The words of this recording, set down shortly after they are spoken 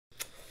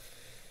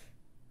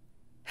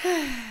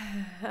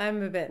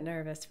I'm a bit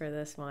nervous for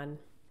this one.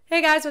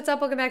 Hey guys, what's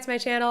up? Welcome back to my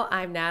channel.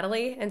 I'm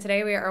Natalie, and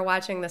today we are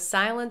watching The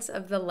Silence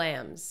of the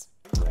Lambs.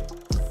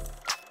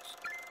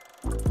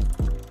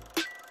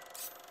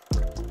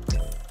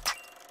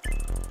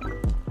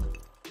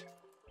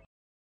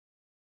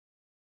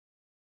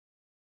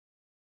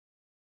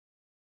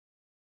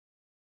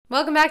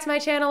 Welcome back to my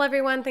channel,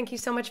 everyone. Thank you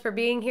so much for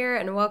being here,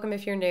 and welcome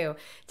if you're new.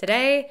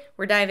 Today,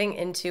 we're diving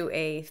into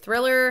a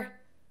thriller,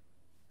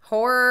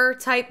 horror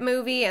type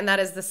movie, and that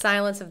is The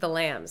Silence of the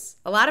Lambs.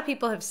 A lot of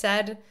people have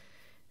said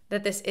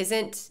that this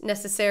isn't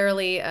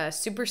necessarily a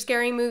super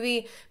scary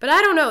movie, but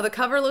I don't know. The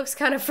cover looks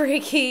kind of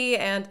freaky,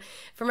 and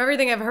from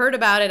everything I've heard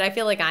about it, I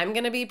feel like I'm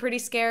gonna be pretty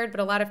scared, but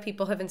a lot of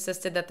people have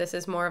insisted that this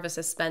is more of a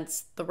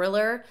suspense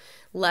thriller,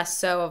 less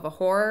so of a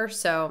horror,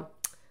 so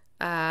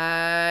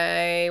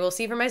I will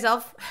see for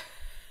myself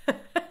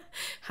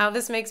how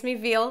this makes me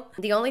feel.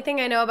 The only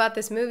thing I know about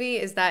this movie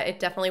is that it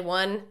definitely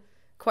won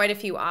quite a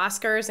few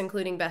Oscars,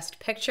 including Best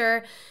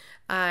Picture.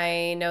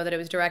 I know that it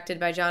was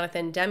directed by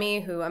Jonathan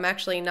Demme, who I'm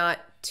actually not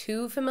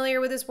too familiar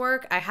with his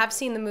work. I have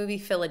seen the movie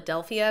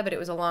Philadelphia, but it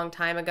was a long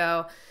time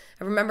ago.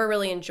 I remember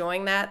really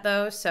enjoying that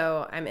though,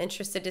 so I'm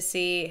interested to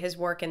see his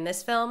work in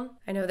this film.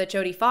 I know that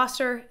Jodie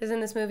Foster is in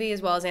this movie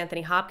as well as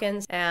Anthony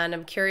Hopkins, and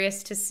I'm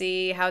curious to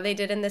see how they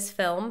did in this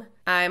film.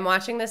 I'm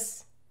watching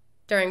this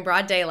during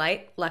broad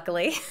daylight,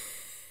 luckily.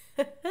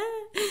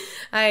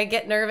 I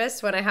get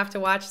nervous when I have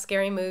to watch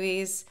scary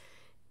movies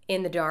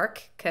in the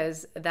dark,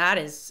 because that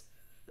is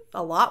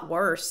a lot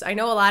worse. I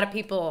know a lot of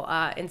people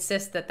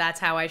insist that that's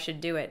how I should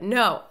do it.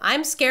 No,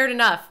 I'm scared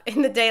enough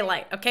in the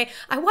daylight, okay?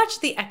 I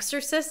watched The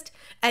Exorcist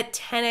at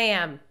 10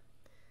 a.m.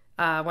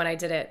 When I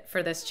did it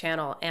for this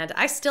channel, and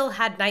I still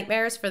had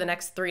nightmares for the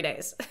next 3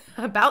 days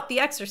about The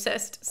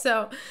Exorcist.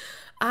 So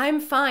I'm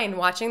fine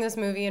watching this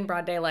movie in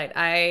broad daylight.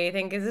 I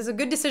think this is a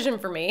good decision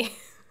for me.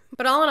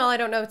 But all in all, I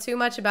don't know too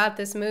much about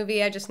this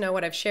movie. I just know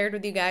what I've shared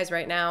with you guys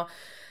right now.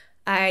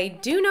 I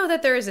do know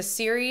that there is a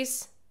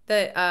series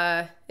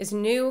that is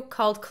new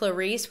called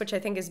Clarice, which I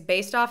think is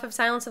based off of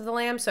Silence of the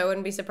Lambs, so I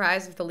wouldn't be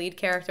surprised if the lead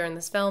character in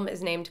this film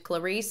is named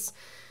Clarice.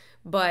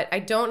 But I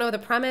don't know the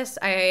premise.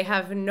 I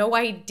have no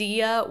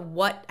idea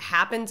what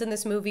happens in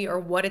this movie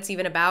or what it's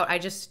even about.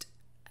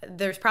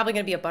 There's probably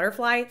going to be a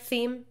butterfly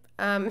theme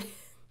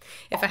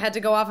if I had to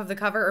go off of the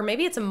cover, or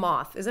maybe it's a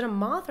moth. Is it a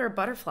moth or a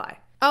butterfly?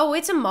 Oh,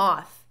 it's a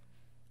moth.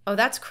 Oh,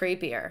 that's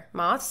creepier.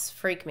 Moths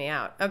freak me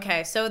out.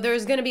 Okay, so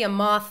there's going to be a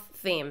moth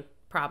theme.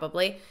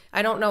 Probably.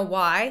 I don't know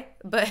why,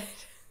 but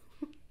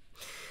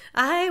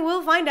I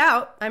will find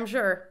out, I'm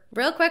sure.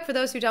 Real quick, for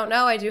those who don't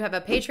know, I do have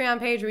a Patreon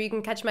page where you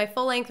can catch my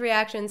full-length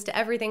reactions to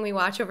everything we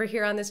watch over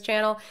here on this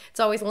channel. It's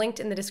always linked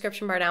in the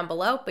description bar down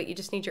below, but you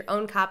just need your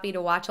own copy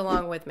to watch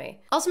along with me.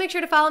 Also, make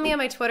sure to follow me on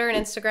my Twitter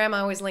and Instagram. I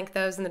always link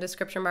those in the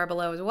description bar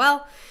below as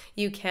well.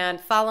 You can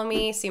follow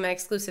me, see my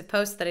exclusive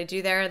posts that I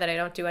do there that I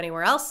don't do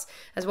anywhere else,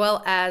 as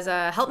well as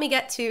help me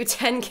get to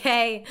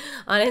 10K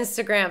on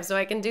Instagram so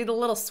I can do the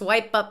little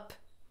swipe up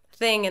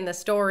thing in the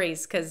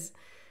stories, because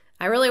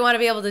I really want to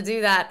be able to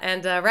do that,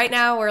 and right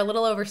now we're a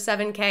little over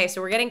 7K,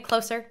 so we're getting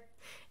closer,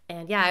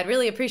 and yeah, I'd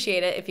really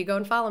appreciate it if you go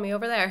and follow me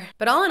over there.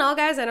 But all in all,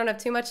 guys, I don't have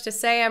too much to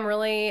say. I'm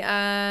really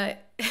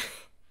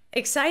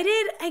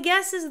excited, I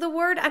guess is the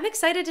word. I'm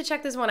excited to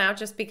check this one out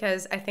just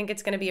because I think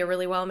it's going to be a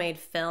really well-made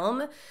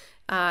film.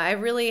 I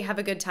really have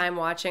a good time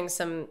watching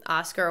some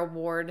Oscar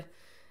award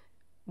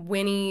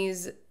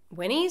winnies?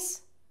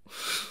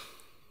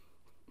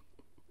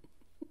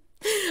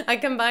 I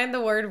combined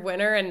the word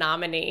winner and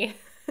nominee.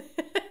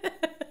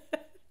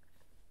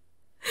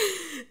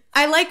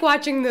 I like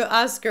watching the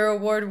Oscar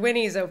award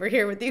winnies over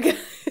here with you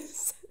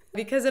guys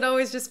because it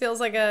always just feels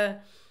like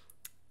a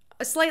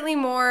slightly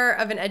more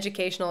of an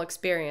educational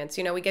experience.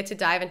 You know, we get to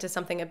dive into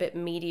something a bit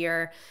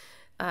meatier,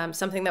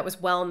 something that was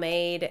well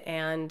made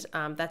and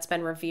that's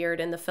been revered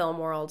in the film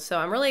world. So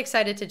I'm really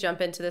excited to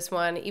jump into this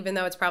one, even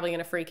though it's probably going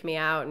to freak me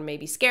out and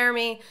maybe scare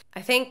me.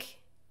 I think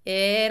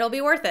it'll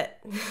be worth it.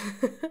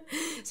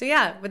 So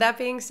yeah, with that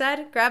being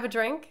said, grab a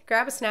drink,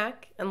 grab a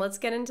snack, and let's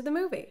get into the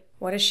movie.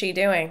 What is she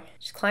doing?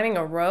 She's climbing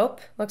a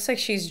rope. Looks like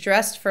she's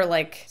dressed for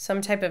like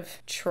some type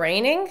of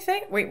training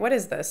thing. Wait, what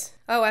is this?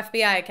 Oh,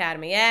 FBI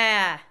Academy.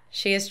 Yeah,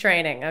 she is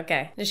training.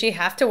 Okay. Does she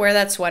have to wear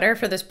that sweater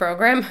for this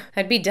program?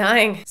 I'd be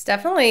dying. It's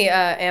definitely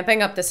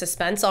amping up the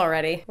suspense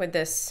already with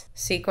this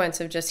sequence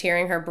of just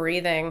hearing her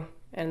breathing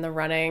and the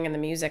running and the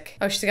music.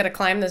 Oh, she's got to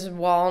climb this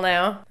wall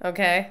now.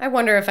 Okay. I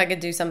wonder if I could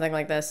do something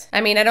like this.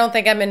 I mean, I don't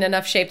think I'm in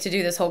enough shape to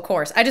do this whole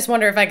course. I just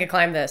wonder if I could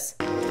climb this.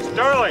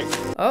 Darling!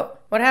 Oh,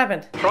 what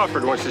happened?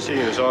 Crawford wants to see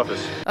you in his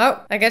office.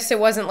 Oh, I guess it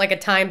wasn't like a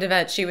timed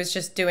event. She was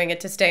just doing it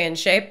to stay in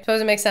shape.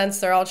 Suppose it makes sense.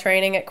 They're all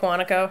training at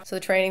Quantico, so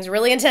the training's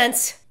really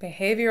intense.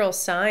 Behavioral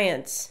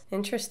science.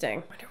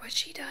 Interesting. Wonder what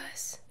she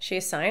does. Is she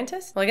a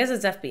scientist? Well, I guess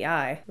it's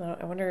FBI.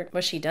 I wonder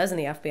what she does in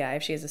the FBI,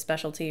 if she has a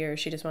specialty or if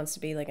she just wants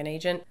to be like an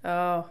agent.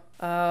 Oh,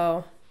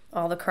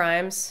 all the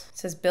crimes. It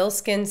says Bill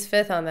Skins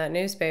 5th on that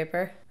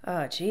newspaper.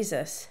 Oh,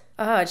 Jesus.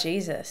 Oh,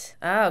 Jesus.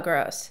 Oh,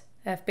 gross.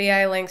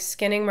 FBI links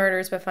skinning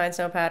murders but finds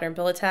no pattern.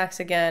 Bill attacks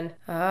again.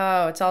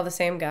 Oh, it's all the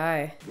same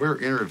guy. We're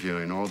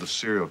interviewing all the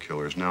serial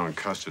killers now in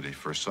custody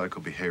for a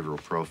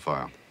psychobehavioral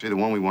profile. See, the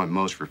one we want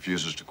most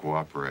refuses to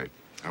cooperate.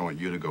 I want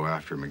you to go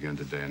after him again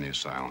today in the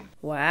asylum.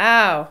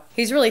 Wow.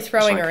 He's really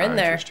throwing her in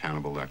there.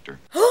 Hannibal Lecter.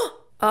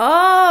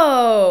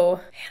 Oh!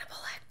 Hannibal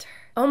Lecter.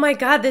 Oh my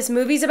god, this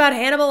movie's about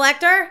Hannibal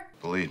Lecter?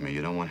 Believe me,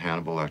 you don't want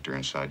Hannibal Lecter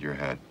inside your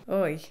head.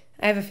 Oy.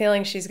 I have a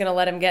feeling she's gonna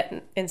let him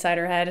get inside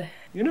her head.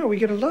 You know, we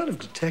get a lot of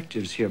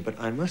detectives here, but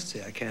I must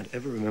say I can't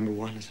ever remember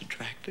one as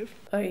attractive.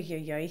 Oy,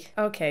 oy, oy.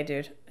 Okay,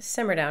 dude.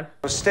 Simmer down.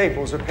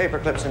 Staples or paper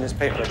clips in his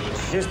paper.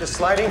 Use the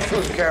sliding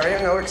truth carrier,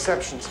 no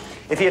exceptions.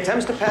 If he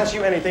attempts to pass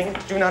you anything,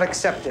 do not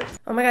accept it.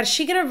 Oh my god, is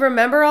she gonna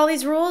remember all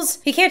these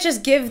rules? He can't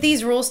just give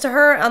these rules to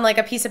her on like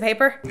a piece of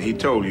paper? He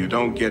told you,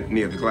 don't get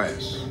near the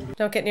glass.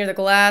 Don't get near the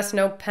glass,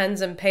 no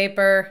pens and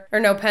paper, or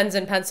no pens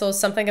and pencils,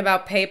 something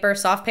about paper,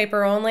 soft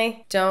paper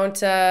only.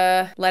 Don't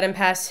let him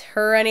pass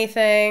her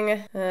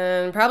anything,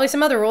 and probably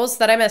some other rules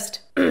that I missed.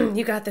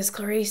 You got this,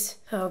 Clarice.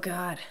 Oh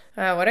god.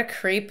 Oh, what a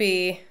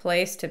creepy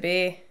place to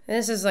be.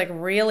 This is like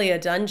really a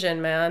dungeon,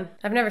 man.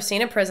 I've never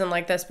seen a prison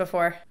like this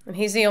before, and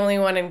he's the only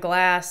one in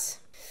glass.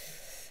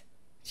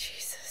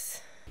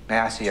 May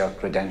I see your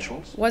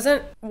credentials?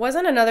 Wasn't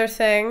another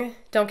thing.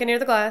 Don't get near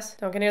the glass.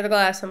 Don't get near the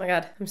glass. Oh my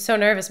god. I'm so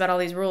nervous about all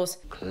these rules.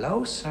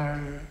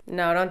 Closer.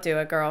 No, don't do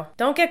it, girl.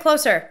 Don't get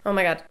closer. Oh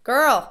my god.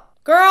 Girl!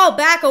 Girl,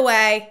 back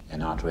away! You're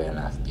not real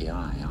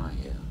FBI, are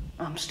you?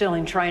 I'm still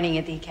in training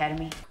at the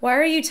academy. Why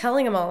are you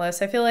telling him all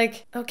this? I feel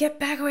like, oh, get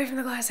back away from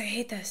the glass. I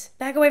hate this.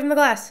 Back away from the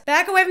glass.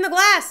 Back away from the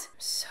glass! I'm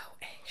so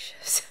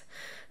anxious.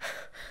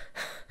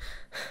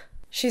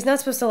 She's not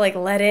supposed to like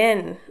let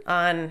in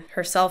on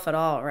herself at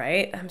all,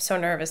 right? I'm so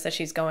nervous that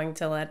she's going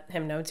to let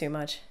him know too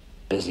much.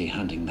 Busy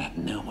hunting that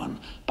new one,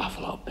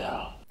 Buffalo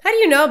Bill. How do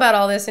you know about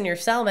all this in your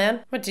cell, man?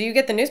 What, do you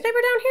get the newspaper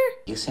down here?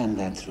 You send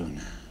that through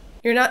now.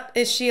 You're not,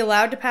 is she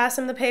allowed to pass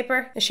him the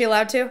paper? Is she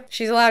allowed to?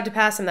 She's allowed to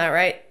pass him that,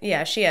 right?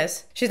 Yeah, she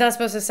is. She's not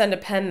supposed to send a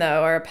pen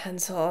though, or a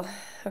pencil.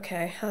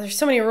 Okay, oh, there's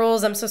so many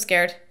rules, I'm so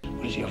scared.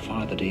 What does your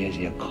father do? Is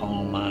he a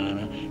coal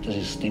miner? Does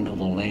he stink of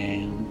the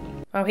land?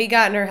 Oh, he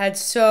got in her head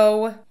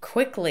so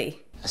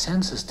quickly. A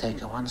census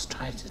taker once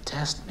tried to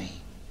test me.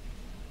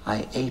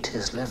 I ate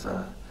his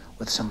liver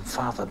with some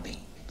fava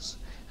beans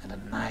and a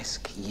nice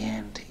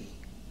Chianti.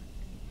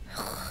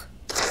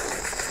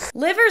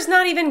 Liver's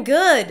not even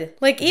good.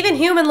 Like, even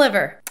human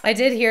liver. I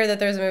did hear that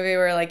there's a movie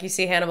where, like, you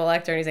see Hannibal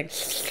Lecter and he's like...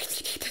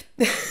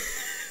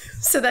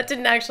 So that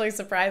didn't actually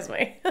surprise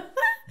me.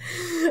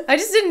 I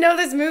just didn't know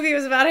this movie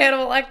was about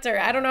Hannibal Lecter.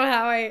 I don't know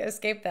how I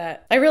escaped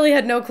that. I really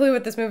had no clue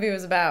what this movie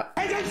was about.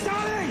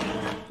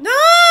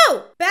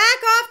 No! Back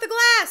off the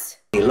glass!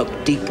 You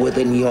look deep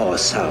within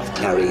yourself,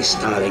 Clarice,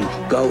 starring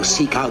Go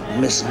Seek Out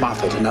Miss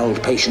Moffat, an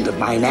old patient of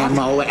mine,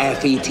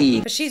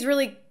 M-O-F-E-T. But she's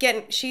really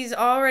getting, he's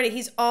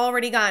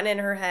already gotten in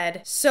her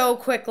head so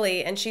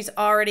quickly, and she's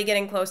already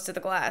getting close to the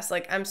glass.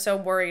 Like, I'm so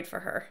worried for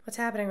her. What's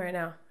happening right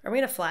now? Are we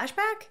in a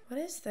flashback? What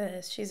is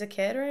this? She's a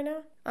kid right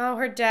now? Oh,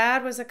 her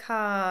dad was a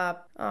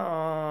cop.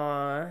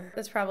 Aww.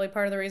 That's probably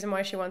part of the reason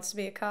why she wants to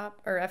be a cop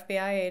or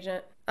FBI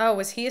agent. Oh,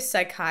 was he a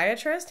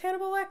psychiatrist,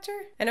 Hannibal Lecter?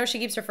 I know she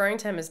keeps referring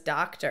to him as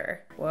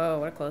doctor. Whoa,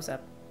 what a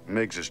close-up.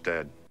 Miggs is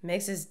dead.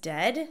 Miggs is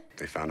dead?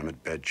 They found him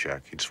at bed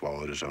check. He'd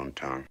swallowed his own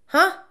tongue.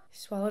 Huh? He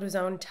swallowed his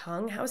own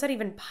tongue? How is that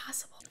even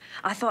possible?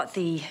 I thought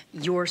the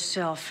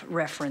yourself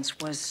reference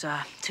was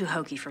too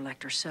hokey for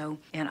Lecter,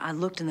 and I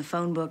looked in the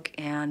phone book,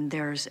 and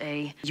there's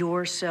a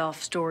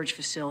yourself storage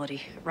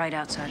facility right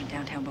outside of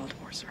downtown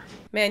Baltimore, sir.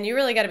 Man, you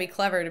really gotta be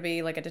clever to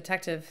be like a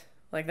detective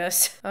like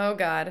this. Oh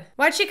god.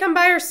 Why'd she come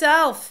by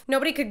herself?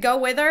 Nobody could go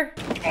with her?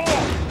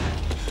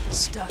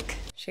 Stuck.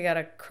 She got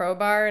a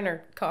crowbar in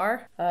her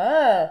car?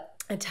 Oh.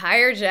 A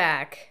tire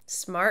jack.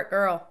 Smart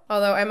girl.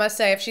 Although I must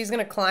say, if she's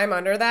gonna climb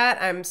under that,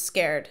 I'm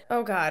scared.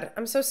 Oh god,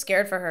 I'm so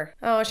scared for her.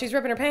 Oh, she's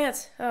ripping her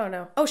pants. Oh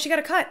no. Oh, she got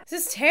a cut.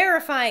 This is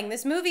terrifying.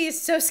 This movie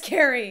is so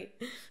scary.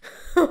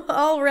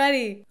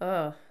 Already.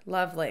 Oh,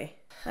 lovely.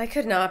 I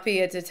could not be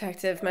a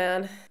detective,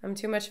 man. I'm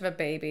too much of a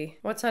baby.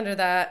 What's under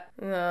that?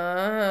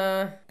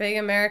 Big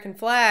American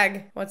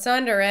flag. What's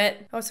under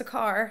it? Oh, it's a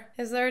car.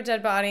 Is there a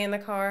dead body in the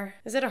car?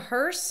 Is it a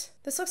hearse?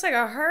 This looks like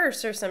a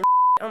hearse or some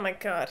Oh my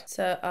god. It's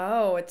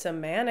a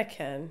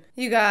mannequin.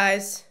 You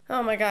guys.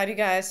 Oh my god, you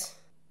guys.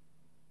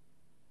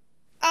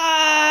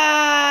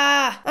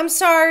 Ah! I'm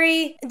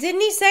sorry. Didn't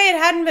he say it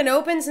hadn't been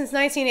open since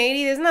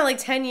 1980? Isn't that like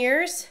 10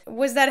 years?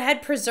 Was that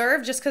head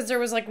preserved just because there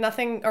was like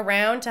nothing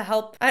around to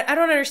help? I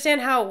don't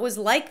understand how it was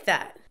like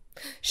that.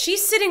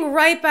 She's sitting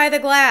right by the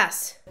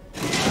glass.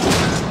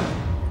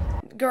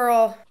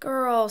 Girl,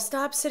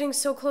 stop sitting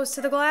so close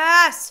to the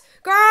glass.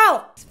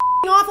 Girl! It's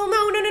awful. No.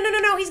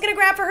 He's gonna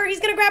grab for her. No,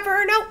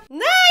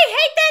 I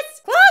hate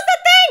this. Close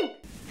the thing.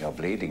 Your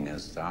bleeding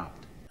has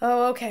stopped.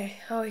 Oh, okay.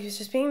 Oh, he was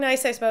just being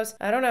nice, I suppose.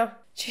 I don't know.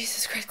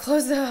 Jesus Christ,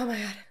 close the, oh my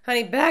god.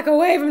 Honey, back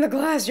away from the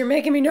glass. You're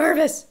making me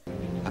nervous.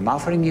 I'm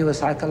offering you a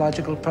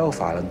psychological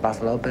profile of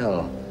Buffalo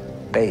Bill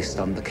based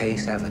on the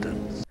case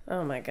evidence.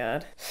 Oh my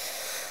god.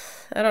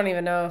 I don't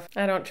even know.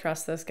 I don't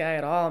trust this guy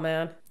at all,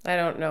 man. I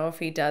don't know if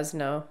he does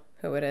know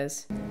who it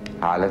is.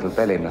 Our little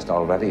Billy must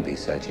already be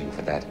searching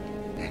for that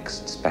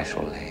next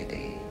special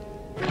lady.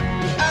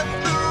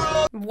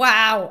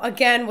 Wow,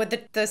 again with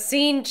the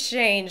scene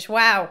change.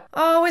 Wow.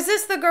 Oh, is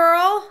this the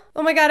girl?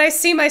 Oh my God, I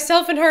see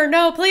myself in her.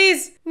 No,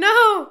 please.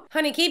 No.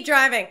 Honey, keep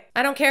driving.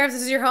 I don't care if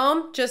this is your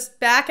home. Just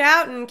back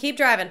out and keep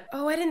driving.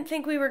 Oh, I didn't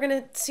think we were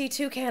gonna see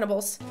two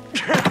cannibals.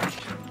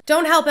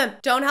 Don't help him.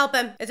 Don't help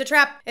him. It's a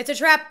trap. It's a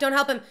trap. Don't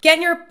help him. Get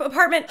in your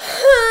apartment.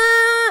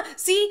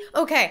 See?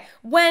 Okay.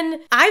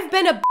 When I've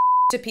been a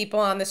to people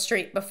on the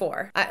street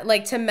before,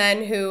 like to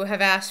men who have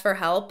asked for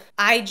help,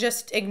 I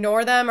just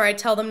ignore them or I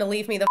tell them to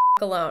leave me the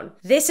alone.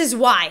 This is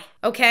why,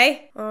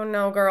 okay? Oh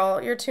no,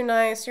 girl, you're too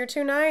nice. You're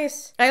too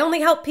nice. I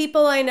only help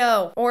people I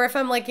know, or if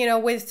I'm like, you know,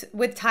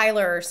 with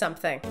Tyler or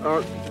something.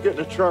 Get in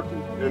the truck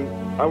and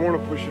I want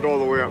to push it all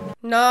the way up.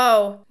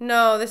 No,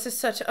 no, this is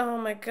such, oh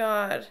my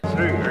God.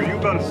 Say, are you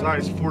about a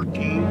size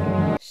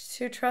 14? She's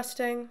too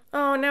trusting.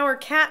 Oh, now her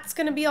cat's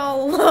gonna be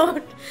all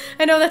alone.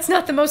 I know that's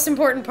not the most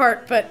important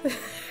part, but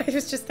I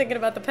was just thinking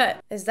about the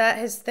pet. Is that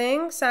his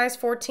thing? Size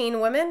 14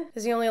 women?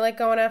 Does he only like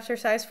going after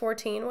size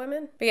 14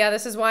 women? But yeah,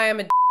 this is why I'm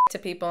a to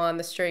people on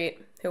the street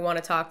who want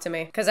to talk to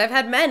me. Because I've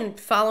had men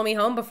follow me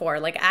home before,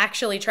 like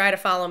actually try to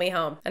follow me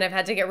home. And I've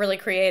had to get really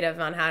creative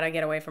on how to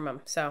get away from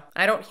them. So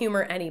I don't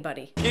humor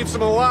anybody. Keeps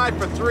them alive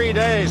for 3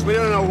 days. We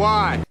don't know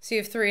why. So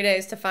you have 3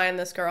 days to find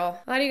this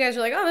girl. A lot of you guys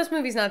are like, oh, this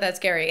movie's not that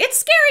scary. It's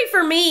scary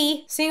for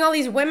me. Seeing all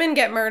these women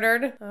get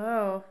murdered.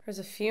 Oh, there's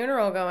a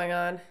funeral going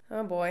on.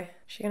 Oh boy.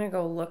 Is she gonna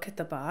go look at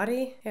the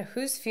body? Yeah,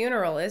 whose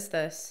funeral is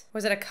this?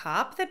 Was it a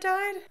cop that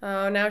died?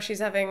 Oh, now she's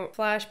having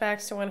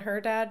flashbacks to when her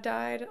dad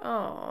died.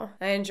 Oh,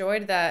 I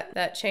enjoyed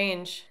that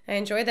change. I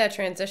enjoyed that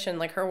transition,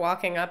 like her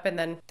walking up and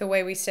then the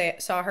way we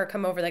saw her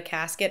come over the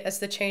casket as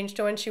the change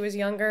to when she was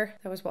younger.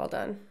 That was well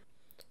done.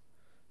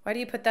 Why do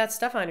you put that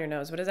stuff on your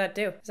nose? What does that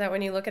do? Is that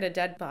when you look at a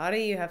dead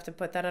body, you have to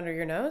put that under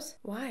your nose?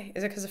 Why?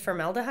 Is it because of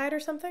formaldehyde or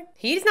something?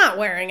 He's not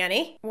wearing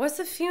any. What's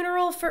the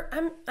funeral for?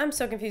 I'm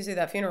so confused who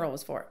that funeral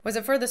was for. Was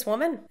it for this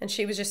woman? And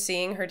she was just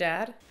seeing her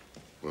dad?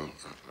 Well,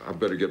 I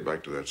better get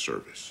back to that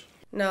service.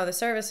 No, the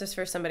service is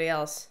for somebody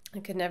else.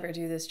 I could never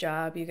do this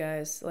job, you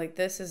guys. Like,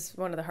 this is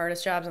one of the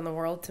hardest jobs in the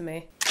world to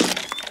me.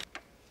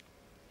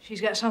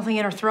 She's got something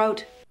in her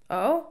throat.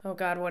 Oh? Oh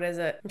God, what is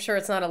it? I'm sure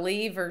it's not a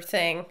lever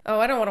thing.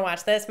 Oh, I don't want to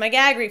watch this. My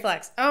gag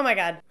reflex. Oh my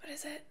God. What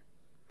is it?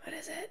 What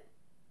is it?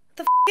 What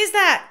the f is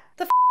that?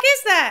 The f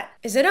is that?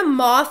 Is it a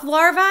moth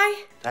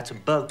larvae? That's a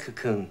bug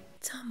cocoon.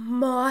 It's a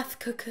moth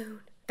cocoon.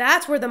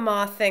 That's where the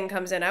moth thing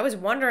comes in. I was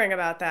wondering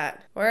about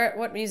that.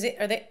 What museum,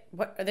 are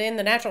they in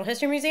the Natural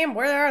History Museum?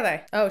 Where are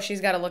they? Oh,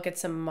 she's got to look at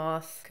some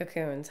moth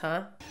cocoons,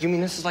 huh? You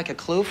mean this is like a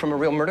clue from a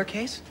real murder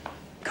case?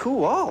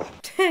 Cool.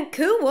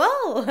 Cool.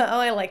 Oh,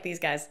 I like these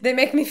guys. They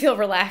make me feel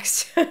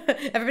relaxed.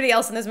 Everybody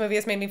else in this movie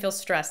has made me feel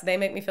stressed. They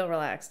make me feel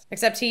relaxed.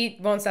 Except he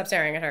won't stop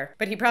staring at her.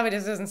 But he probably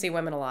just doesn't see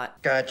women a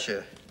lot.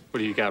 Gotcha. What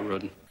do you got,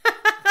 Roden?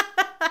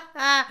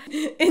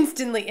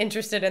 Instantly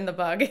interested in the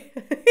bug.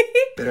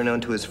 Better known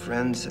to his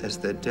friends as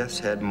the Death's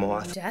Head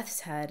moth.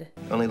 Death's Head?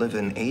 Only live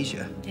in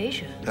Asia.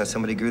 Asia?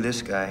 Somebody grew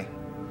this guy.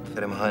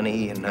 Fed him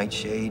honey and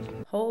nightshade.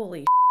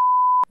 Holy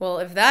Well,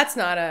 if that's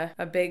not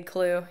a big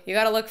clue, you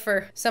gotta look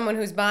for someone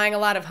who's buying a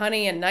lot of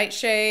honey and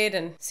nightshade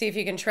and see if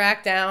you can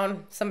track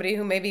down somebody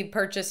who maybe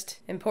purchased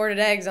imported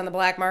eggs on the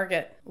black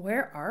market.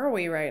 Where are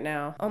we right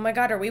now? Oh my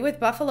God, are we with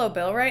Buffalo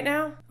Bill right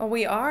now? Oh,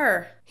 we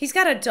are. He's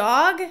got a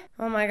dog?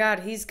 Oh my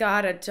God, he's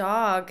got a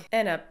dog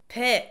and a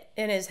pit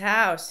in his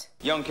house.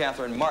 Young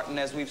Catherine Martin,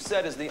 as we've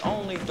said, is the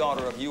only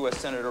daughter of U.S.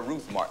 Senator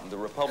Ruth Martin, the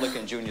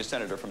Republican junior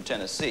senator from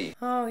Tennessee.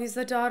 Oh, he's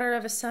the daughter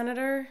of a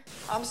senator?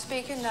 I'm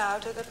speaking now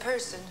to the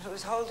person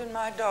who's holding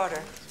my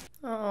daughter.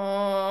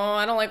 Oh,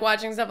 I don't like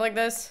watching stuff like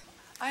this.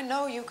 I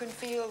know you can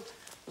feel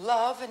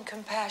love and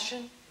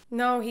compassion.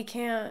 No, he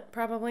can't.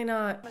 Probably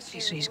not. He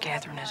sees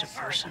Catherine as a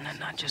person and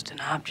not just an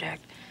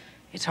object.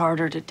 It's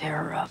harder to tear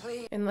her up.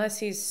 Unless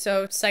he's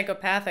so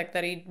psychopathic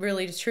that he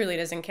really, truly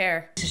doesn't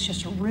care. This is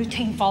just a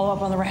routine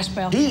follow-up on the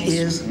Raspel He case.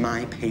 is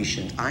my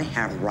patient. I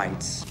have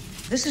rights.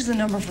 This is the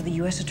number for the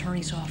U.S.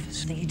 Attorney's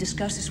office. You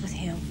discuss this with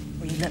him,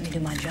 or you let me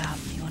do my job.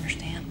 You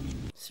understand?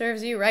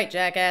 Serves you right,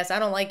 jackass. I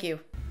don't like you.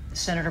 The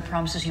senator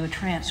promises you a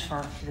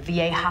transfer to the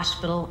VA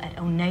hospital at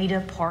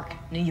Oneida Park,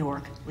 New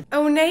York.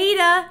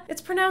 Oneida?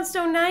 It's pronounced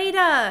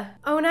Oneida.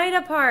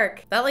 Oneida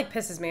Park. That like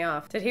pisses me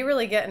off. Did he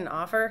really get an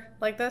offer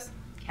like this?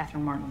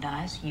 Catherine Martin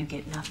dies, you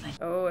get nothing.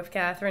 Oh, if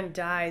Catherine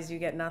dies, you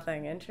get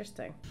nothing.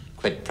 Interesting.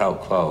 Quid pro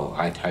quo.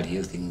 I tell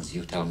you things,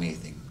 you tell me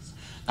things.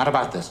 Not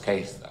about this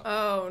case, though.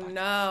 Oh,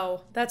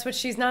 no. That's what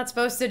she's not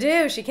supposed to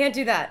do. She can't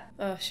do that.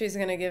 Oh, she's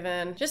gonna give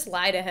in. Just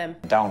lie to him.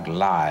 Don't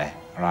lie,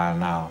 or I'll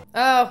know.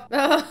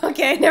 Oh,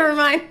 okay, never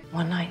mind.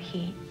 One night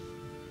he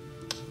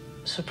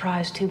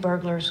surprised two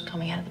burglars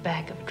coming out of the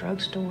back of a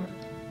drugstore.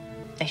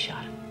 They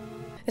shot him.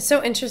 It's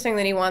so interesting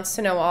that he wants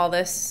to know all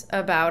this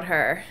about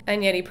her,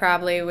 and yet he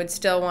probably would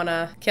still want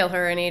to kill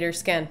her and eat her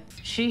skin.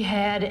 She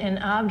had an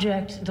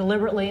object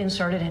deliberately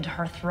inserted into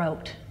her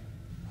throat.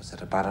 Was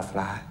it a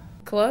butterfly?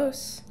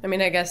 Close. I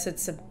mean, I guess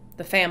it's the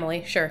the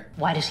family, sure.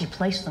 Why does he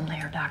place them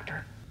there,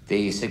 Doctor?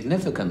 The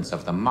significance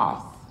of the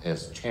moth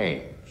is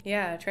changed.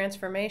 Yeah,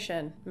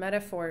 transformation,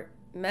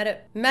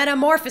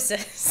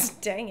 metamorphosis.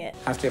 Dang it.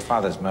 After your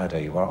father's murder,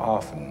 you were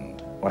orphaned.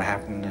 What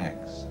happened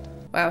next?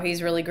 Wow,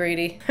 he's really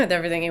greedy with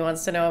everything he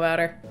wants to know about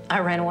her.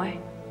 I ran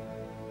away.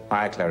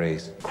 Why,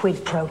 Clarice?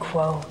 Quid pro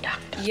quo,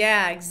 Doctor.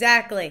 Yeah,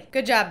 exactly.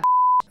 Good job.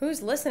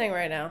 Who's listening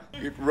right now?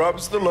 It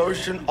rubs the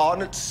lotion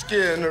on its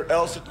skin or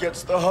else it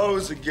gets the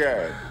hose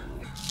again.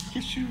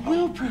 Yes, you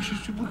will,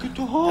 precious. You will get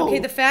the hole. Okay,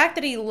 the fact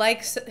that he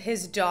likes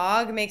his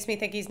dog makes me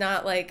think he's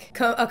not like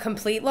a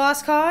complete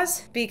lost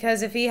cause.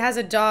 Because if he has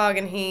a dog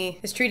and he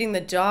is treating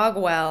the dog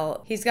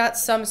well, he's got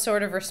some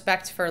sort of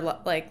respect for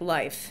like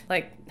life,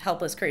 like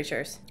helpless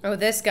creatures. Oh,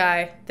 this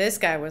guy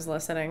was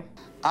listening.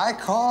 I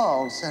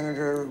called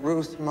Senator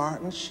Ruth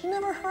Martin. She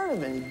never heard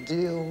of any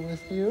deal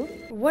with you.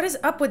 What is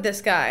up with this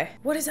guy?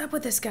 What is up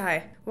with this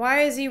guy?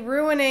 Why is he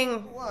ruining?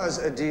 There was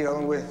a deal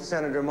with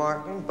Senator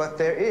Martin, but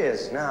there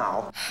is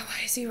now.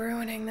 Why is he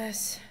ruining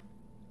this?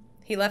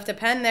 He left a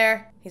pen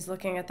there. He's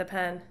looking at the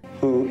pen.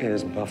 Who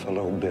is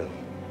Buffalo Bill?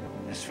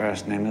 His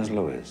first name is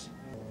Louis.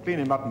 Clean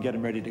him up and get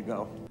him ready to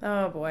go.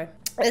 Oh boy.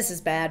 This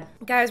is bad.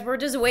 Guys, we're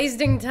just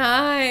wasting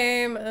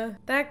time.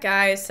 That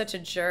guy is such a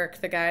jerk,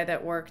 the guy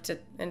that worked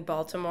in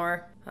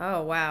Baltimore.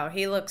 Oh wow,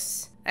 he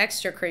looks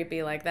extra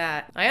creepy like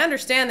that. I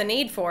understand the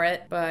need for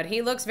it, but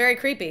he looks very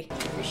creepy.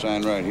 The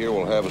sign right here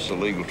will have us a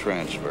legal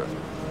transfer.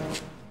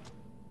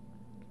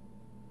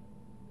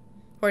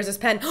 Where's his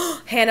pen?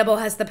 Hannibal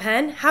has the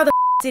pen? How the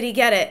did he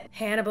get it?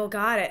 Hannibal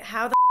got it.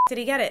 How the did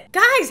he get it?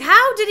 Guys,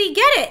 how did he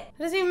get it?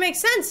 It doesn't even make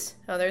sense.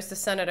 Oh, there's the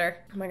senator.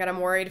 Oh my god, I'm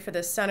worried for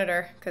this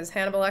senator because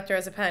Hannibal Lecter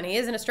has a pen. He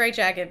is in a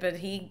straitjacket, but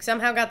he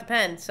somehow got the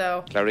pen,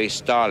 so. Clarice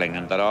Starling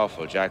and that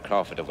awful Jack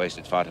Crawford have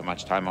wasted far too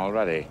much time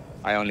already.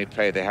 I only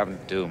pray they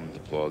haven't doomed the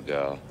poor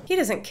girl. He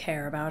doesn't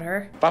care about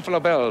her. Buffalo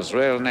Bill's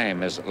real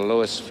name is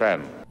Louis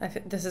Friend.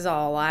 This is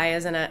all a lie,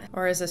 isn't it?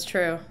 Or is this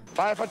true?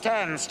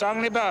 5'10",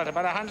 strongly built,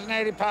 about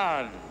 180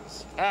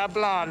 pounds. Hair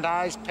blonde,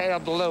 eyes pale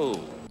blue.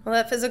 Well,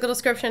 that physical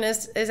description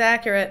is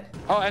accurate.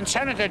 Oh, and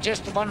Senator,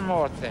 just one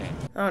more thing.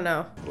 Oh,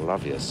 no.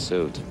 Love your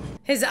suit.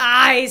 His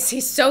eyes!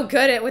 He's so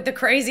good at with the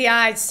crazy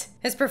eyes.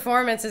 His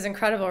performance is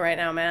incredible right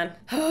now, man.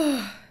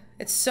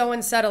 It's so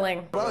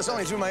unsettling. Well, it's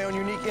only through my own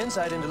unique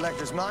insight into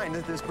Lecter's mind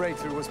that this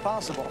breakthrough was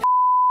possible.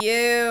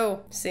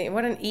 You. See,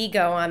 what an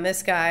ego on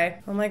this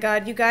guy. Oh my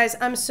god, you guys,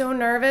 I'm so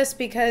nervous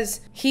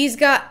because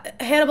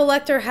Hannibal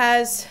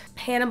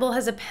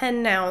has a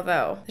pen now,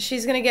 though.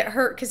 She's gonna get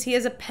hurt because he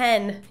has a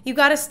pen. You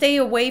gotta stay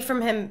away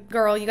from him,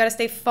 girl. You gotta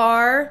stay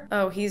far.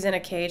 Oh, he's in a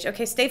cage.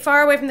 Okay, stay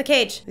far away from the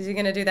cage. Is he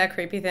gonna do that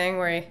creepy thing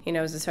where he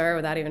knows it's her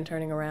without even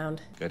turning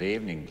around? Good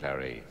evening,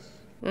 Clarice.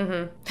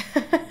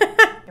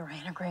 Mm-hmm. Your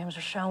anagrams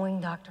are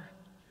showing, Doctor.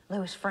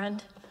 Louis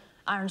Friend,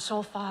 iron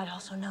sulfide,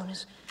 also known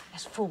as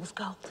fool's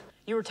gold.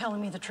 You were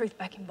telling me the truth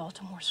back in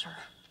Baltimore, sir.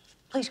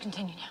 Please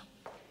continue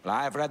now. Well,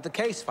 I've read the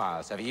case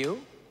files, have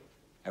you?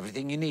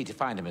 Everything you need to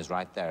find him is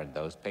right there in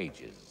those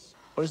pages.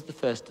 What is the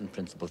first and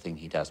principal thing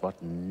he does?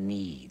 What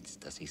needs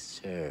does he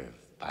serve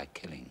by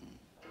killing?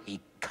 He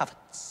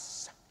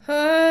covets.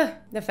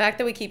 The fact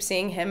that we keep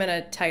seeing him in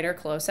a tighter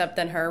close-up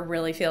than her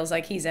really feels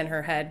like he's in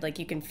her head, like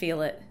you can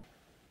feel it.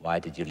 Why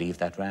did you leave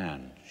that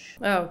ranch?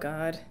 Oh,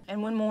 God.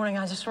 And one morning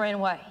I just ran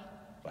away.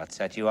 What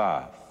set you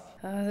off?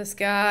 Oh, this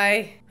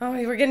guy. Oh,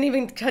 we're getting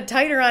even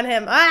tighter on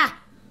him. Ah!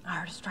 I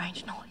heard a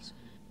strange noise.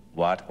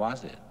 What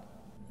was it?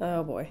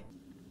 Oh, boy.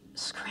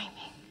 Screaming.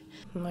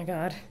 Oh, my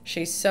God.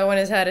 She's so in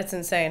his head, it's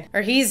insane.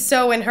 Or he's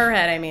so in her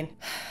head, I mean.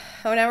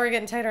 Oh, now we're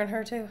getting tighter on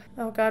her, too.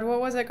 Oh, God,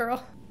 what was it,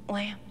 girl?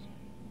 Lambs.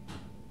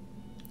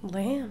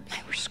 Lambs?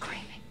 They were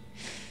screaming.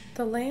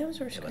 The lambs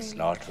were They screaming. were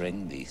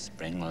slaughtering the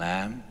spring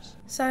lambs.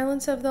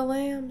 Silence of the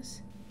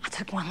Lambs. I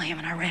took one lamb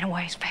and I ran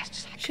away as fast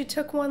as I could. She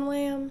took one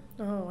lamb.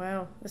 Oh,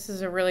 wow. This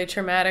is a really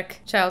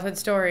traumatic childhood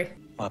story.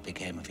 What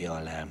became of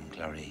your lamb,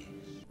 Clarice?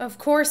 Of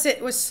course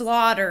it was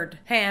slaughtered,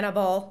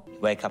 Hannibal. You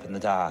wake up in the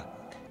dark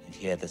and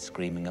hear the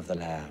screaming of the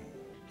lamb.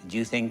 And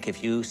you think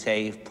if you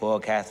save poor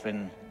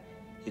Catherine,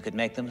 you could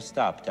make them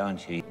stop,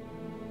 don't you?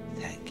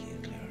 Thank you,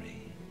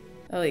 Clarice.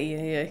 Oh,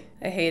 yeah.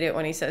 I hate it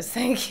when he says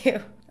thank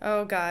you.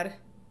 Oh, God.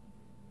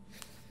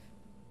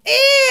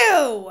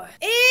 Ew!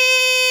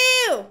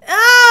 Ew!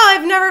 Oh,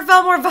 I've never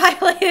felt more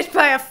violated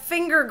by a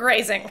finger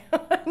grazing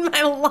in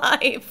my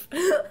life.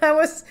 That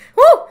was,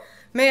 whoo!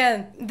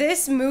 Man,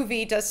 this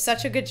movie does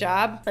such a good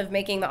job of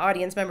making the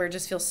audience member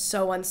just feel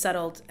so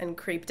unsettled and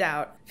creeped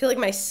out. I feel like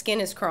my skin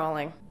is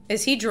crawling.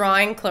 Is he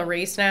drawing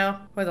Clarice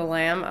now with a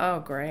lamb? Oh,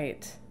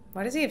 great.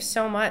 Why does he have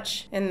so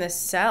much in this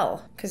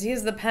cell? Because he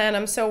has the pen.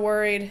 I'm so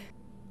worried.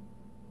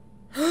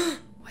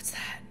 What's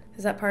that?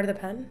 Is that part of the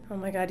pen? Oh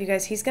my god, you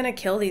guys, he's gonna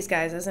kill these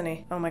guys, isn't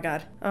he? Oh my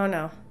god. Oh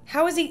no.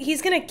 How is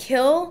he's gonna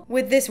kill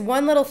with this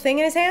one little thing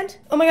in his hand?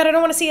 Oh my god, I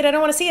don't wanna see it, I don't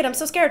wanna see it, I'm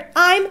so scared.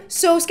 I'm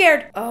so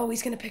scared. Oh,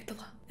 he's gonna pick the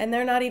lock. And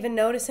they're not even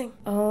noticing.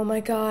 Oh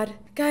my god.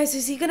 Guys,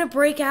 is he gonna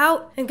break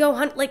out and go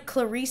hunt like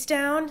Clarice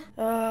down?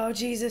 Oh,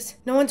 Jesus.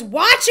 No one's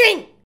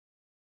watching!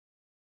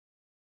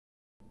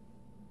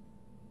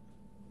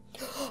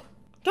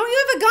 Don't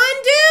you have a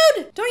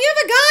gun, dude? Don't you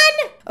have a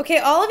gun? Okay,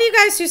 all of you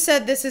guys who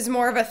said this is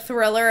more of a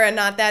thriller and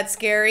not that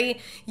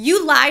scary,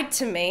 you lied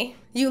to me.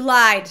 You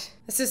lied.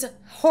 This is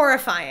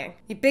horrifying.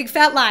 You big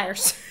fat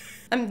liars.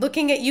 I'm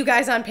looking at you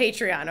guys on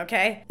Patreon,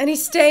 okay? And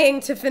he's staying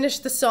to finish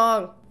the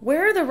song.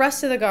 Where are the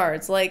rest of the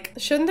guards? Like,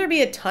 shouldn't there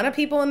be a ton of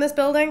people in this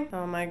building?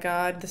 Oh my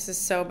God, this is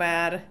so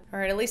bad. All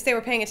right, at least they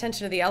were paying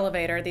attention to the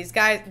elevator. These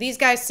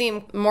guys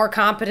seem more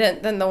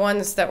competent than the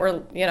ones that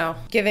were, you know,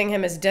 giving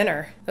him his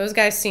dinner. Those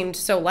guys seemed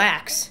so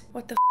lax.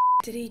 What the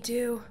f did he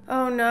do?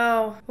 Oh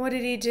no, what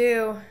did he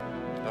do?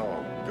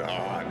 Oh,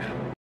 God.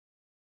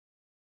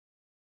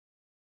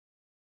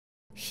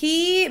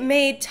 He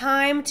made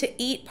time to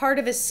eat part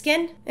of his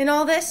skin in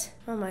all this?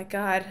 Oh my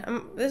God,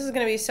 this is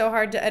gonna be so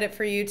hard to edit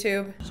for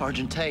YouTube.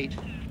 Sergeant Tate,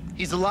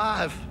 he's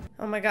alive.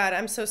 Oh my God,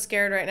 I'm so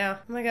scared right now.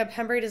 Oh my God,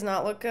 Pembury does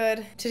not look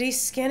good. Did he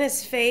skin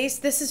his face?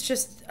 This is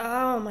just,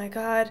 oh my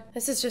God.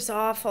 This is just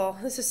awful.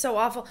 This is so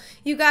awful.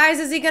 You guys,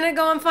 is he gonna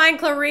go and find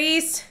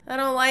Clarice? I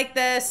don't like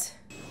this.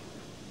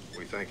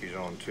 We think he's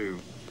on too.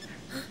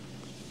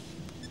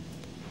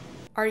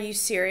 Are you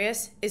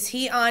serious? Is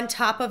he on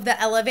top of the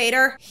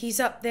elevator? He's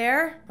up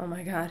there? Oh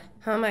my God.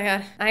 Oh my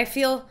God. I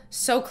feel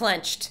so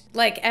clenched.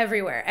 Like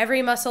everywhere.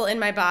 Every muscle in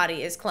my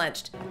body is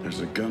clenched. There's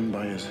a gun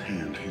by his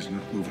hand. He's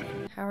not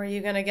moving. How are you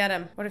gonna get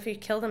him? What if he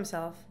killed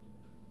himself?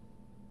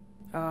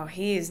 Oh,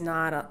 he's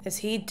not. Is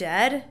he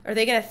dead? Are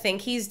they gonna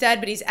think he's dead,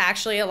 but he's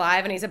actually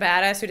alive and he's a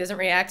badass who doesn't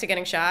react to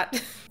getting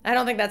shot? I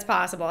don't think that's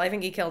possible. I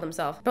think he killed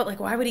himself. But like,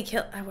 why would he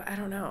kill? I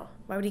don't know.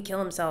 Why would he kill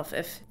himself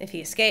if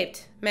he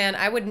escaped? Man,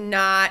 I would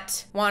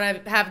not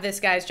want to have this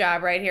guy's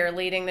job right here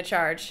leading the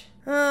charge.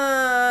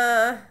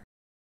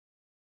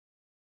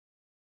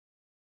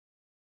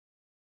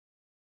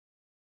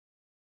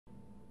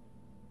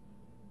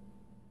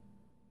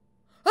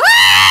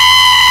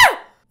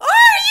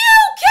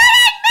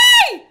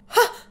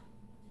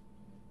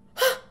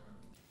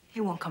 He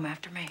won't come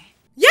after me.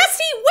 Yes,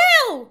 he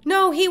will!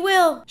 No, he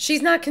will.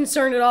 She's not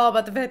concerned at all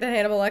about the fact that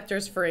Hannibal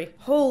Lecter's free.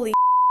 Holy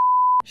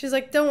She's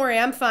like, don't worry,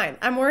 I'm fine.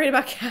 I'm worried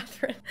about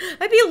Catherine.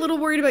 I'd be a little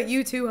worried about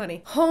you too,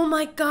 honey. Oh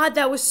my God,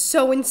 that was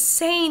so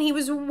insane. He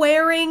was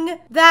wearing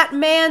that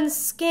man's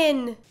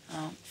skin.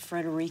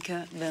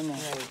 Frederica Bimmel.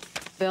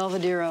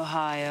 Belvedere,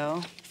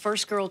 Ohio.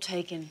 First girl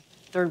taken,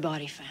 third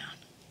body found.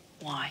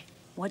 Why?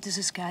 What does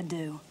this guy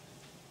do?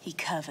 He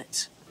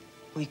covets.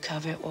 We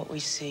covet what we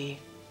see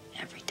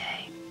every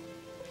day.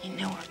 You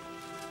know her.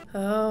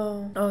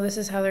 Oh, this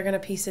is how they're gonna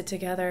piece it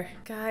together.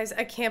 Guys,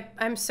 I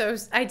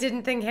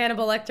didn't think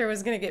Hannibal Lecter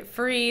was gonna get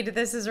freed.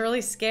 This is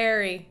really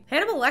scary.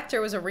 Hannibal Lecter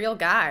was a real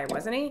guy,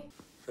 wasn't he?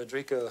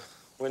 Frederica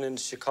went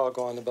into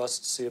Chicago on the bus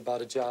to see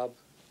about a job.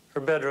 Her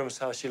bedroom's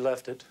how she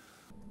left it.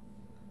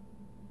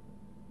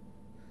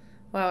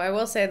 Wow, I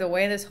will say the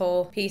way this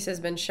whole piece has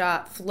been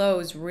shot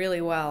flows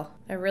really well.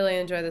 I really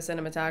enjoy the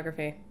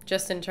cinematography,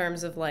 just in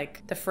terms of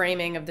like the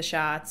framing of the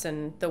shots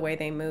and the way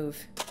they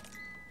move.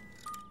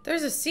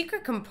 There's a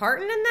secret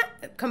compartment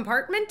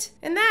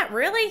in that?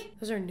 Really?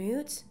 Those are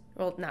nudes?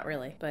 Well, not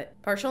really,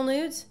 but partial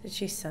nudes? Did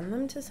she send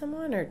them to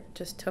someone or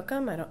just took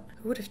them?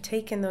 Who would have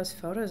taken those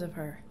photos of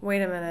her?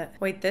 Wait a minute.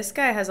 Wait, this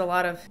guy has a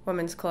lot of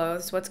women's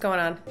clothes. What's going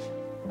on?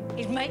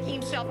 He's making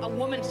himself a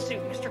woman's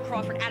suit, Mr.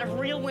 Crawford, out of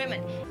real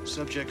women.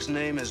 Subject's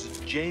name is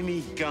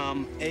Jamie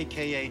Gum,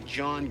 a.k.a.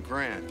 John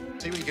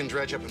Grant. See what you can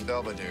dredge up in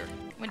Belvedere.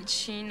 What did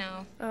she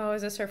know? Oh,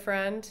 is this her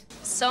friend?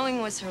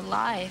 Sewing was her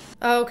life.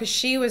 Oh, because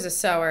she was a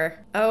sewer.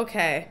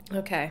 Okay.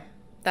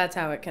 That's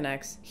how it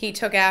connects. He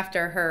took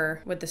after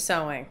her with the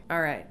sewing.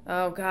 All right.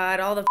 Oh, God,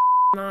 all the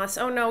moss.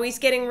 Oh, no, he's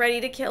getting ready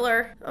to kill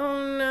her.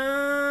 Oh,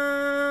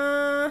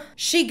 no.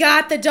 She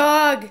got the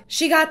dog.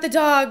 She got the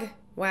dog.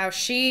 Wow,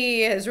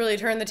 she has really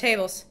turned the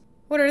tables.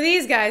 What are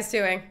these guys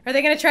doing? Are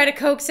they going to try to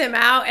coax him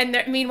out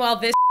and meanwhile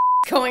this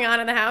going on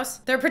in the house?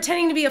 They're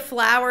pretending to be a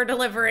flower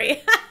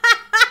delivery.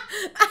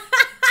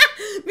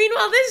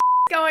 Meanwhile, this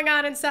going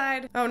on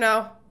inside. Oh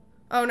no.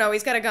 Oh no,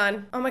 he's got a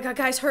gun. Oh my God,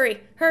 guys,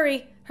 hurry.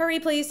 Hurry. Hurry,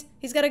 please.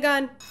 He's got a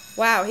gun.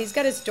 Wow, he's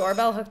got his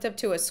doorbell hooked up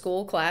to a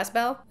school class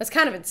bell. That's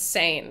kind of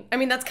insane. I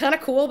mean, that's kind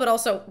of cool, but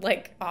also,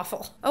 like,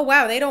 awful. Oh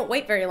wow, they don't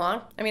wait very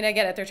long. I mean, I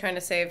get it. They're trying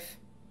to save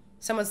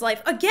someone's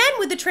life. Again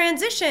with the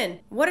transition.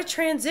 What a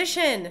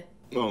transition.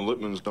 No,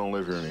 Lippmans don't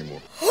live here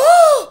anymore.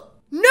 No!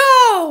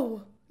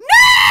 No!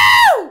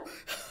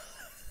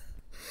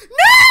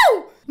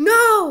 No!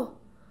 No!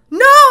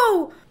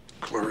 No!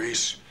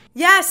 Clarice.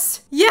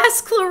 Yes!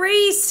 Yes,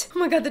 Clarice! Oh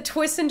my God, the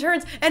twists and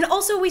turns. And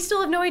also, we still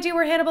have no idea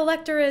where Hannibal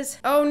Lecter is.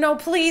 Oh no,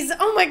 please.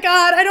 Oh my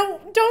God,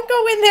 don't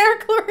go in there,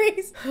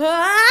 Clarice.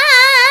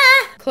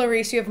 Ah!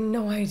 Clarice, you have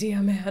no idea,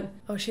 man.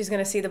 Oh, she's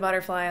gonna see the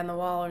butterfly on the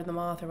wall or the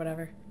moth or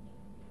whatever.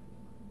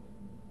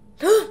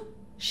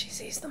 She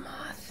sees the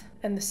moth.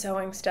 And the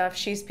sewing stuff,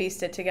 she's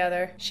pieced it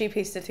together. She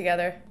pieced it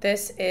together.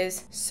 This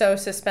is so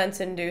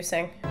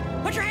suspense-inducing.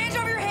 Put your hands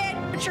over your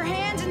head. Put your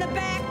hands in the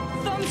back.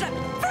 Thumbs up.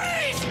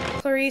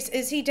 Freeze! Clarice,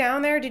 is he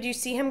down there? Did you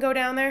see him go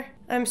down there?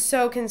 I'm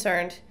so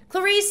concerned.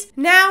 Clarice,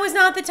 now is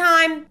not the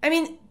time. I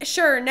mean,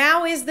 sure,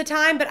 now is the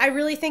time, but I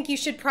really think you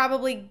should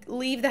probably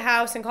leave the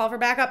house and call for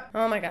backup.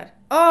 Oh my God.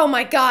 Oh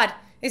my God.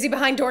 Is he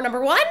behind door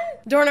number 1?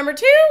 Door number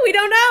 2? We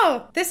don't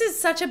know. This is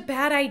such a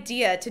bad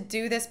idea to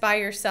do this by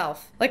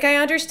yourself. Like, I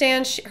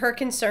understand her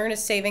concern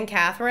is saving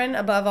Catherine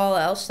above all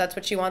else. That's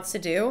what she wants to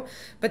do.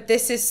 But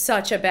this is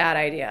such a bad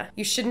idea.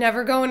 You should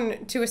never go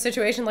into a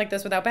situation like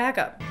this without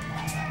backup.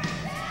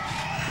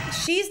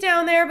 She's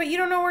down there, but you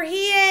don't know where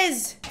he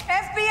is.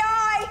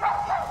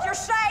 FBI! You're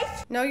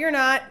safe! No, you're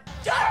not.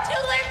 Don't you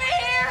leave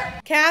me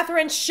here!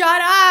 Catherine,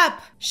 shut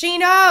up! She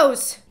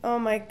knows! Oh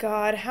my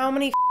God, how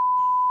many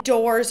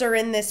doors are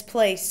in this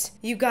place?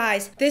 You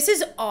guys, this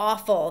is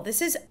awful.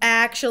 This is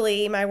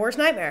actually my worst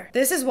nightmare.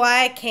 This is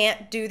why I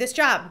can't do this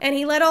job. And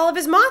he let all of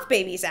his moth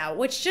babies out,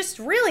 which just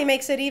really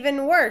makes it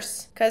even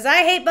worse. Cause I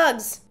hate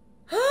bugs.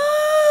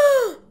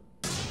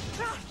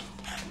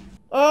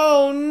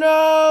 Oh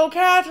no,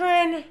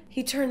 Catherine!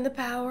 He turned the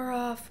power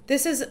off.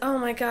 This is, oh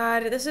my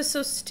God, this is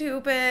so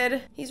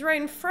stupid. He's right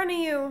in front of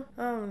you.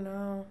 Oh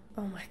no.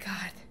 Oh my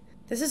God.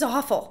 This is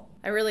awful.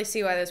 I really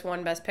see why this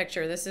won Best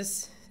Picture. This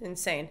is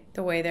insane.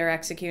 The way they're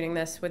executing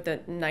this with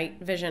the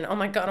night vision. Oh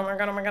my God, oh my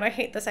God, oh my God. I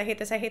hate this, I hate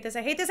this, I hate this,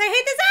 I hate this, I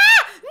hate this.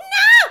 Ah!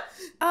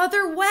 No!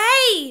 Other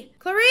way!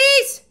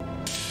 Clarice!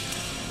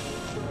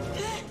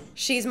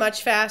 She's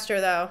much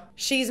faster though.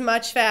 She's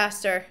much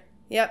faster.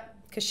 Yep,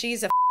 because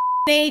she's a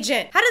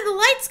agent. How did the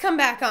lights come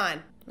back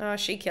on? Oh,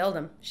 she killed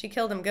him. She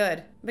killed him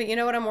good. But you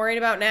know what I'm worried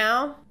about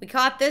now? We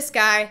caught this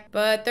guy,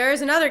 but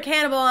there's another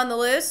cannibal on the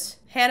loose.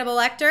 Hannibal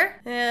Lecter,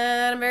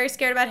 and I'm very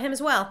scared about him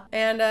as well.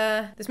 And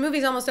this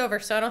movie's almost over,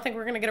 so I don't think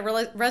we're gonna get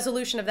a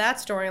resolution of that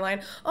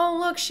storyline. Oh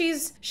look,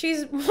 she's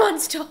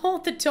wants to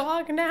hold the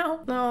dog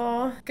now.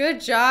 Oh, good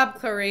job,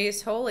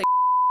 Clarice. Holy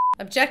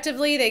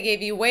objectively, they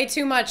gave you way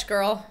too much,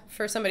 girl,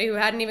 for somebody who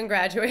hadn't even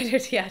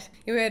graduated yet.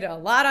 You had a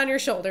lot on your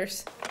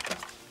shoulders.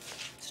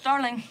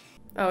 Starling.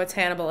 Oh, it's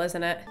Hannibal,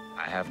 isn't it?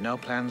 I have no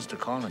plans to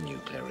call on you,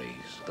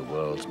 Clarice. The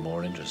world's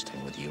more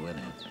interesting with you in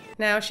it.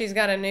 Now she's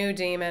got a new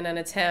demon, and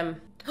it's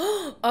him.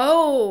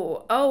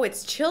 Oh,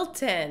 it's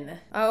Chilton.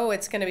 Oh,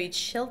 it's gonna be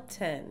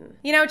Chilton.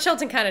 You know,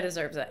 Chilton kind of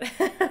deserves it.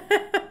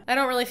 I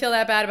don't really feel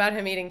that bad about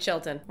him eating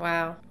Chilton.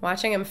 Wow.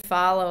 Watching him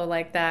follow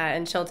like that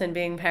and Chilton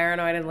being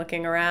paranoid and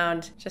looking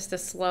around. Just a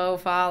slow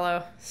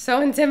follow. So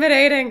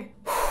intimidating.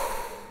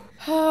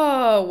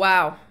 Oh,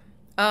 wow.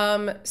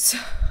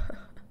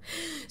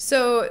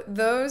 So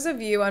those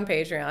of you on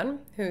Patreon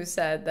who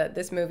said that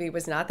this movie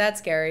was not that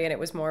scary and it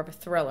was more of a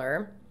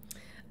thriller,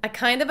 I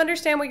kind of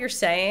understand what you're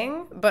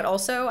saying, but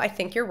also I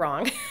think you're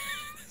wrong.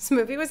 This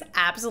movie was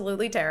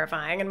absolutely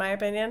terrifying in my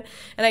opinion,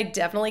 and I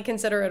definitely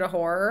consider it a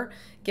horror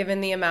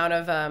given the amount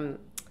of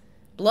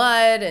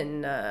blood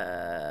and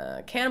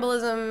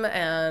cannibalism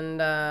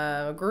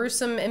and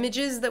gruesome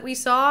images that we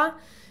saw.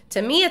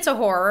 To me, it's a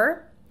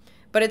horror,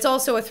 but it's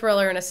also a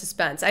thriller and a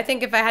suspense. I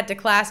think if I had to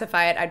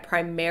classify it, I'd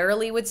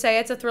primarily would say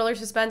it's a thriller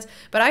suspense,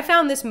 but I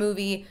found this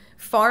movie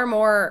far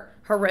more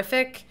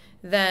horrific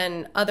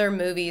than other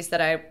movies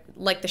that I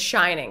like. The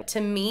Shining.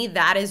 To me,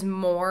 that is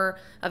more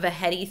of a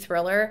heady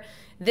thriller.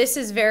 This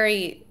is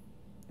very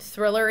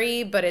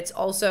thrillery, but it's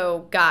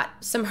also got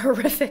some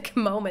horrific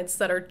moments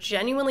that are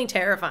genuinely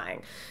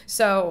terrifying.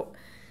 So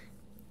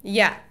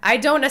yeah, I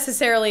don't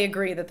necessarily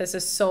agree that this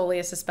is solely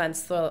a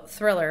suspense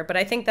thriller, but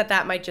I think that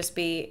that might just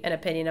be an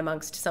opinion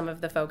amongst some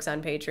of the folks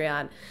on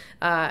Patreon.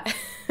 I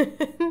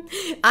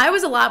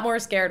was a lot more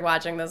scared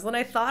watching this than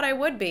I thought I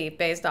would be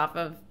based off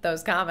of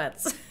those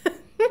comments.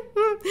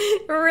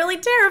 It really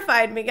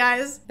terrified me,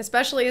 guys.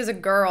 Especially as a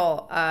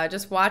girl,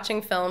 just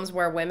watching films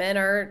where women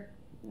are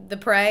the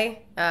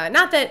prey.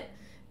 Not that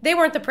they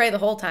weren't the prey the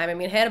whole time. I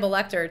mean, Hannibal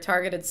Lecter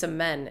targeted some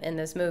men in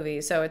this movie,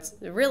 so it's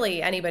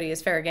really anybody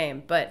is fair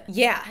game. But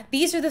yeah,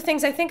 these are the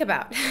things I think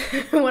about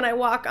when I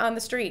walk on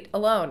the street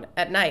alone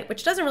at night,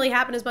 which doesn't really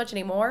happen as much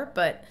anymore,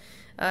 but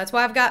it's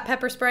why I've got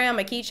pepper spray on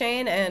my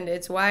keychain, and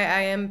it's why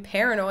I am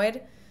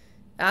paranoid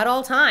at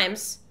all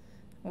times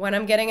when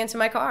I'm getting into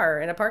my car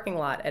in a parking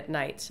lot at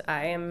night.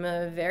 I am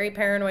a very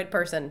paranoid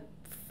person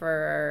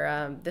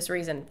for this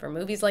reason, for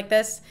movies like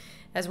this,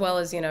 as well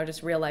as, you know,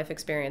 just real life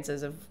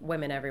experiences of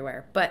women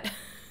everywhere. But,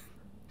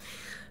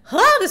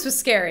 oh, this was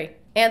scary.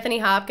 Anthony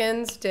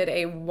Hopkins did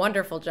a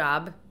wonderful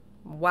job.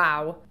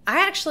 Wow.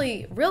 I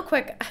actually, real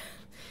quick,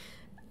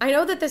 I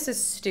know that this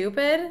is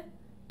stupid,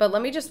 but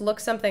let me just look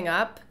something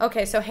up.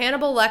 Okay, so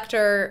Hannibal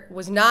Lecter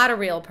was not a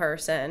real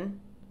person,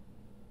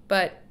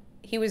 but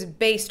he was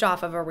based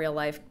off of a real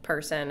life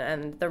person,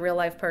 and the real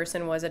life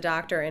person was a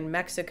doctor in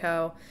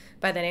Mexico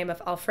by the name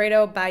of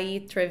Alfredo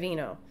Bailly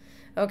Trevino.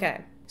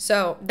 Okay,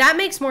 so that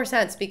makes more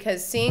sense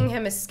because seeing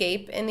him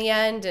escape in the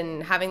end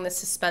and having the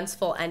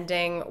suspenseful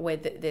ending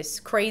with this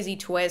crazy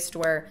twist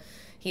where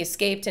he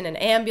escaped in an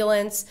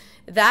ambulance,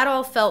 that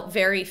all felt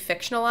very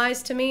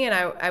fictionalized to me, and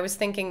I was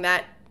thinking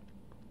that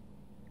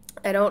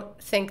I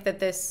don't think that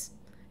this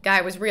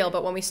guy was real,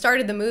 but when we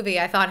started the movie,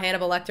 I thought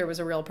Hannibal Lecter was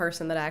a real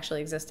person that actually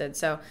existed.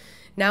 So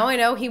now I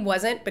know he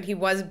wasn't, but he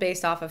was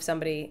based off of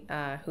somebody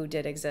who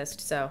did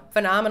exist. So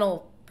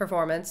phenomenal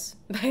performance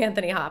by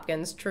Anthony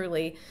Hopkins,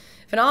 truly.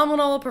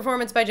 Phenomenal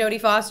performance by Jodie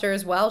Foster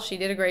as well. She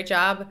did a great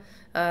job.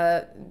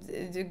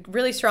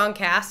 Really strong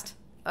cast,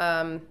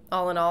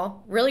 all in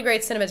all. Really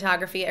great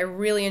cinematography. I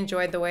really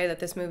enjoyed the way that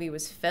this movie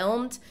was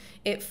filmed.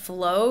 It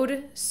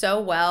flowed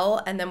so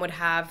well and then would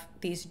have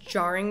these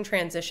jarring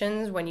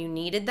transitions when you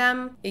needed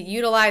them. It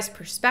utilized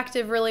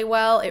perspective really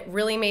well. It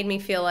really made me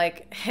feel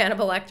like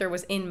Hannibal Lecter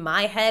was in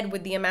my head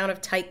with the amount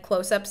of tight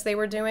close-ups they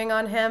were doing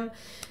on him,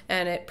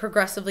 and it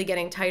progressively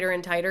getting tighter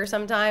and tighter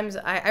sometimes.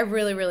 I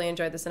really, really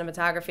enjoyed the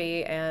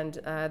cinematography and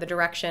the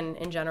direction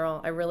in general.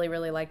 I really,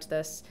 really liked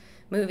this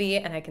movie,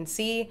 and I can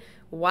see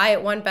why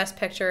it won Best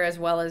Picture as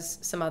well as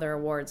some other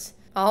awards.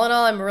 All in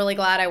all, I'm really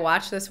glad I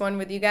watched this one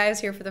with you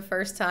guys here for the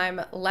first time.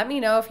 Let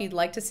me know if you'd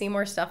like to see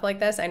more stuff like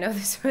this. I know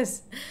this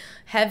was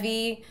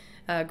heavy,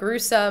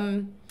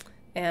 gruesome,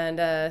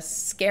 and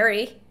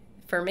scary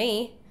for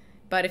me.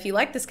 But if you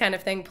like this kind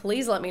of thing,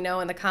 please let me know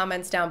in the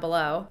comments down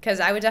below,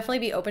 because I would definitely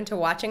be open to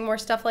watching more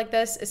stuff like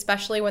this,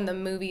 especially when the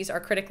movies are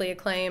critically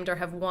acclaimed or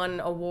have won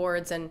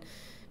awards and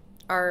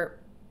are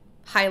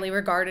highly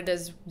regarded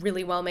as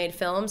really well-made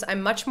films.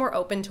 I'm much more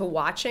open to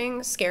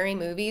watching scary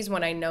movies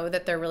when I know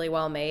that they're really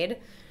well made.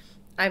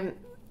 I'll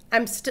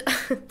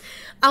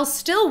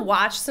still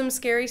watch some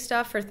scary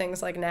stuff for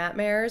things like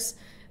Nightmares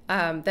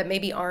that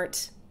maybe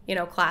aren't, you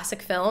know,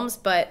 classic films,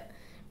 but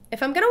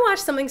if I'm gonna watch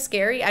something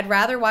scary, I'd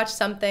rather watch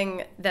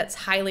something that's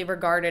highly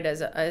regarded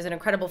as an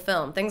incredible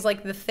film. Things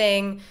like The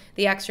Thing,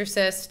 The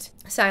Exorcist,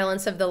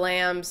 Silence of the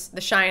Lambs,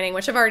 The Shining,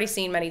 which I've already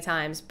seen many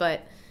times,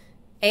 but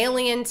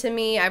Alien, to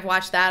me, I've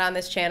watched that on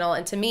this channel,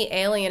 and to me,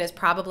 Alien is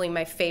probably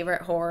my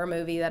favorite horror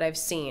movie that I've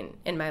seen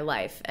in my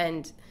life.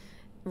 And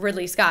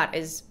Ridley Scott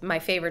is my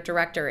favorite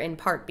director, in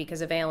part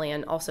because of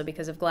Alien, also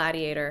because of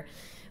Gladiator.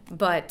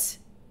 But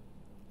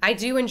I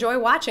do enjoy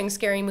watching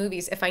scary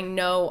movies if I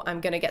know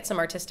I'm going to get some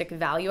artistic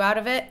value out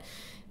of it,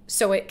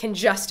 so it can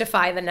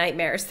justify the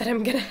nightmares that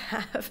I'm going to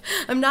have.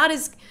 I'm not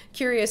as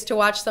curious to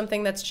watch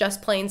something that's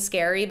just plain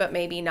scary, but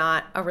maybe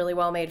not a really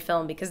well-made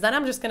film, because then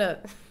I'm just going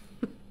to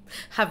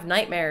have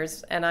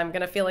nightmares and I'm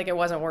gonna feel like it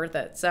wasn't worth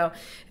it. So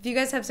if you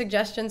guys have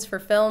suggestions for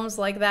films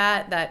like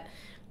that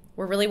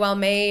were really well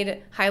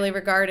made, highly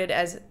regarded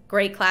as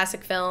great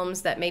classic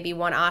films that maybe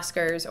won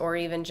Oscars or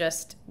even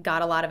just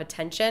got a lot of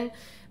attention,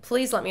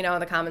 please let me know in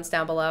the comments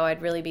down below.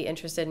 I'd really be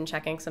interested in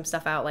checking some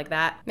stuff out like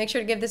that. Make sure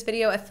to give this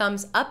video a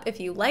thumbs up if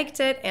you liked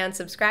it and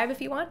subscribe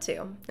if you want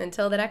to.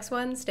 Until the next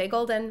one, stay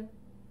golden.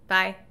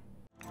 Bye.